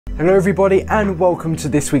Hello everybody and welcome to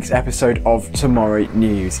this week's episode of TMRO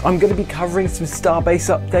News. I'm going to be covering some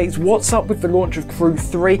Starbase updates, what's up with the launch of Crew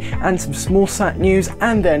 3 and some small sat news,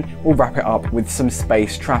 and then we'll wrap it up with some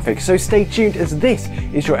space traffic. So stay tuned as this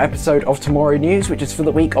is your episode of TMRO News, which is for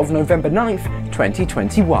the week of November 9th,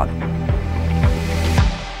 2021.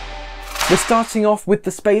 We're starting off with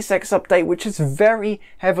the SpaceX update, which is very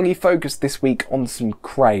heavily focused this week on some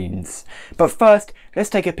cranes. But first, let's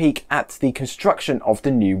take a peek at the construction of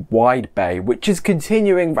the new wide bay, which is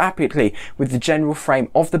continuing rapidly with the general frame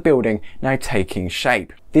of the building now taking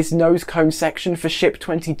shape. This nose cone section for Ship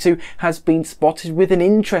 22 has been spotted, with an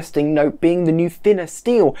interesting note being the new thinner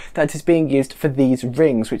steel that is being used for these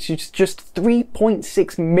rings, which is just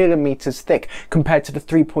 3.6 millimeters thick compared to the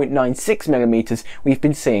 3.96 millimeters we've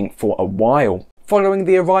been seeing for a while. Following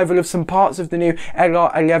the arrival of some parts of the new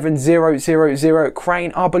LR11000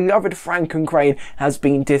 crane, our beloved Franken crane has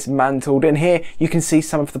been dismantled, and here you can see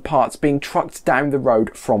some of the parts being trucked down the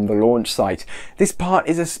road from the launch site. This part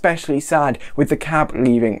is especially sad, with the cab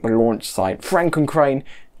leaving the launch site. Franken crane,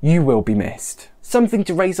 you will be missed. Something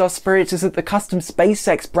to raise our spirits is that the custom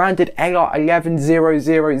SpaceX branded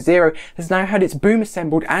LR11000 has now had its boom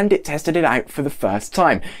assembled and it tested it out for the first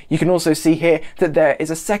time. You can also see here that there is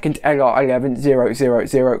a second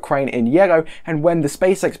LR11000 crane in yellow, and when the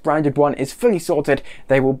SpaceX branded one is fully sorted,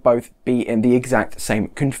 they will both be in the exact same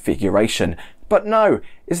configuration. But no,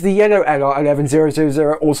 is the yellow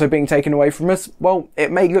LR11000 also being taken away from us? Well, it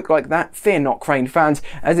may look like that, fear not crane fans,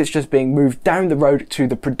 as it's just being moved down the road to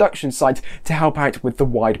the production site to help out with the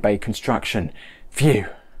wide bay construction. Phew.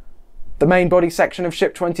 The main body section of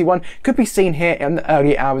Ship 21 could be seen here in the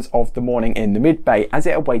early hours of the morning in the mid-bay as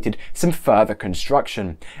it awaited some further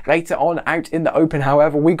construction. Later on out in the open,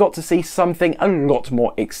 however, we got to see something a lot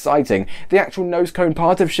more exciting. The actual nose cone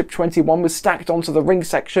part of Ship 21 was stacked onto the ring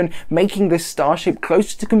section, making this starship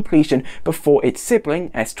closer to completion before its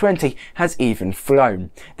sibling, S20, has even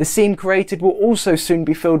flown. The seam created will also soon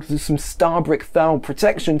be filled with some Starbrick thermal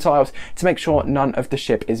protection tiles to make sure none of the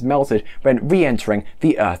ship is melted when re-entering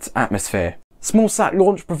the Earth's atmosphere. Smallsat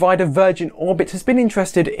launch provider Virgin Orbit has been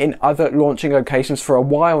interested in other launching locations for a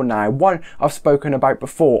while now. One I've spoken about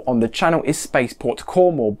before on the channel is Spaceport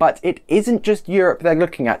Cornwall, but it isn't just Europe they're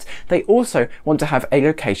looking at. They also want to have a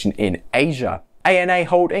location in Asia. ANA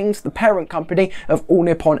Holdings, the parent company of All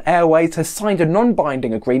Nippon Airways, has signed a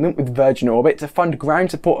non-binding agreement with Virgin Orbit to fund ground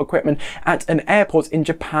support equipment at an airport in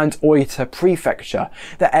Japan's Oita Prefecture.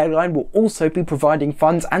 The airline will also be providing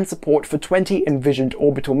funds and support for 20 envisioned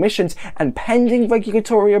orbital missions, and pending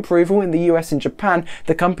regulatory approval in the US and Japan,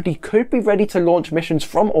 the company could be ready to launch missions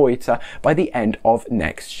from Oita by the end of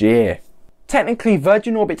next year. Technically,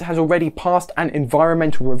 Virgin Orbit has already passed an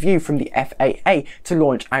environmental review from the FAA to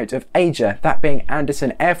launch out of Asia, that being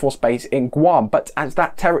Andersen Air Force Base in Guam, but as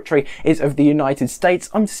that territory is of the United States,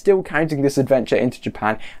 I'm still counting this adventure into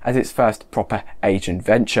Japan as its first proper Asian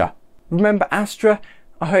venture. Remember Astra?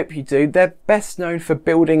 I hope you do. They're best known for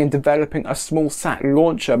building and developing a small sat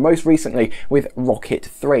launcher, most recently with Rocket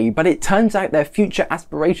 3, but it turns out their future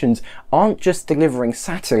aspirations aren't just delivering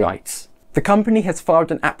satellites. The company has filed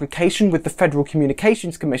an application with the Federal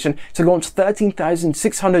Communications Commission to launch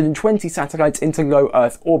 13,620 satellites into low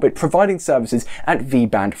Earth orbit, providing services at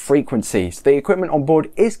V-band frequencies. The equipment on board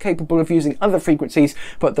is capable of using other frequencies,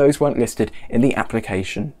 but those weren't listed in the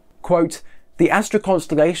application. Quote, "The Astra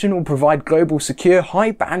constellation will provide global secure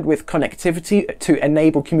high bandwidth connectivity to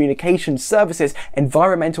enable communication services,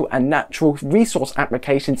 environmental and natural resource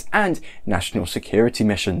applications, and national security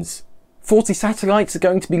missions." 40 satellites are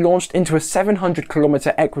going to be launched into a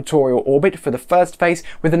 700-kilometer equatorial orbit for the first phase,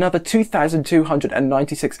 with another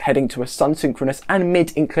 2,296 heading to a sun-synchronous and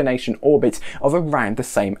mid-inclination orbit of around the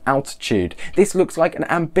same altitude. This looks like an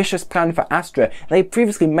ambitious plan for Astra. They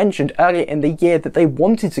previously mentioned earlier in the year that they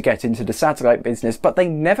wanted to get into the satellite business, but they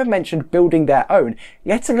never mentioned building their own,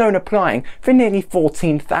 let alone applying for nearly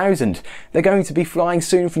 14,000. They're going to be flying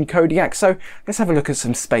soon from Kodiak, so let's have a look at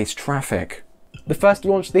some space traffic. The first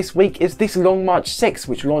launch this week is this Long March 6,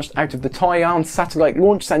 which launched out of the Taiwan Satellite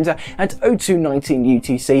Launch Center at 0219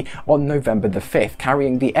 UTC on November the 5th,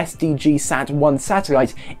 carrying the SDG-SAT-1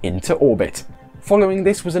 satellite into orbit. Following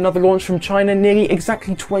this was another launch from China nearly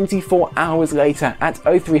exactly 24 hours later at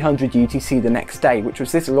 0300 UTC the next day, which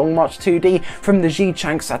was this Long March 2D from the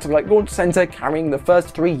Xichang Satellite Launch Center, carrying the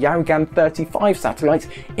first 3 Yaogan 35 satellites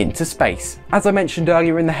into space. As I mentioned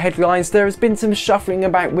earlier in the headlines, there has been some shuffling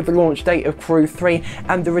about with the launch date of Crew 3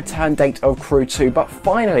 and the return date of Crew 2, but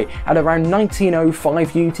finally, at around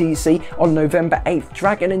 19:05 UTC on November 8th,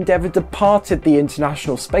 Dragon Endeavour departed the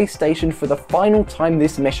International Space Station for the final time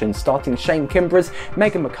this mission, starting Shane Kimbrer's,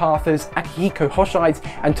 Megan McArthur's, Akihiko Hoshide's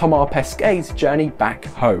and Thomas Pesquet's journey back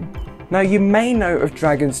home. Now, you may know of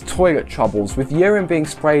Dragon's toilet troubles, with urine being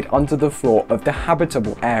sprayed under the floor of the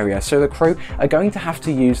habitable area, so the crew are going to have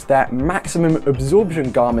to use their maximum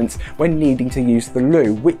absorption garments when needing to use the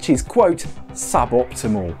loo, which is, quote,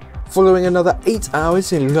 suboptimal. Following another 8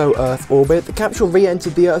 hours in low Earth orbit, the capsule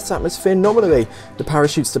re-entered the Earth's atmosphere nominally. The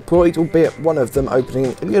parachutes deployed, albeit one of them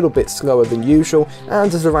opening a little bit slower than usual,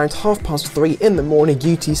 and at around 3:30 in the morning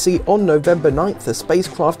UTC on November 9th, the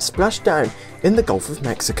spacecraft splashed down in the Gulf of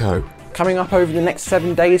Mexico. Coming up over the next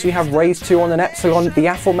 7 days, we have Raise 2 on an Epsilon, the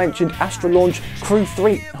aforementioned Astra launch, Crew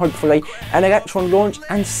 3, hopefully, an Electron launch,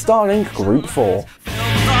 and Starlink Group 4.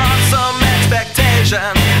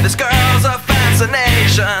 This girl's a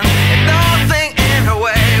fascination, and nothing in her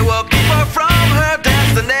way will keep her from her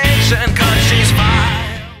destination, 'cause she's fine.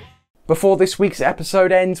 Before this week's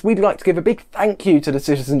episode ends, we'd like to give a big thank you to the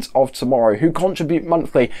citizens of tomorrow who contribute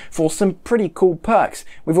monthly for some pretty cool perks.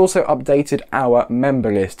 We've also updated our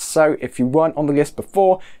member list, so if you weren't on the list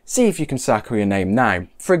before, see if you can circle your name now.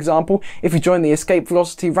 For example, if you join the Escape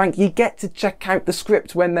Velocity rank, you get to check out the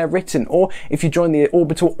script when they're written, or if you join the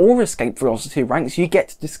Orbital or Escape Velocity ranks, you get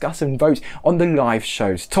to discuss and vote on the live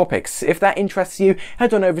show's topics. If that interests you,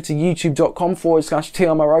 head on over to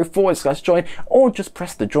youtube.com/TMRO/join, or just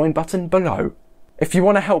press the join button below. If you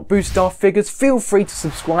want to help boost our figures, feel free to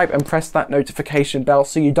subscribe and press that notification bell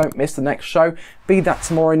so you don't miss the next show, be that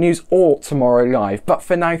Tomorrow News or Tomorrow Live. But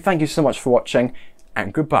for now, thank you so much for watching,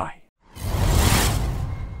 and goodbye.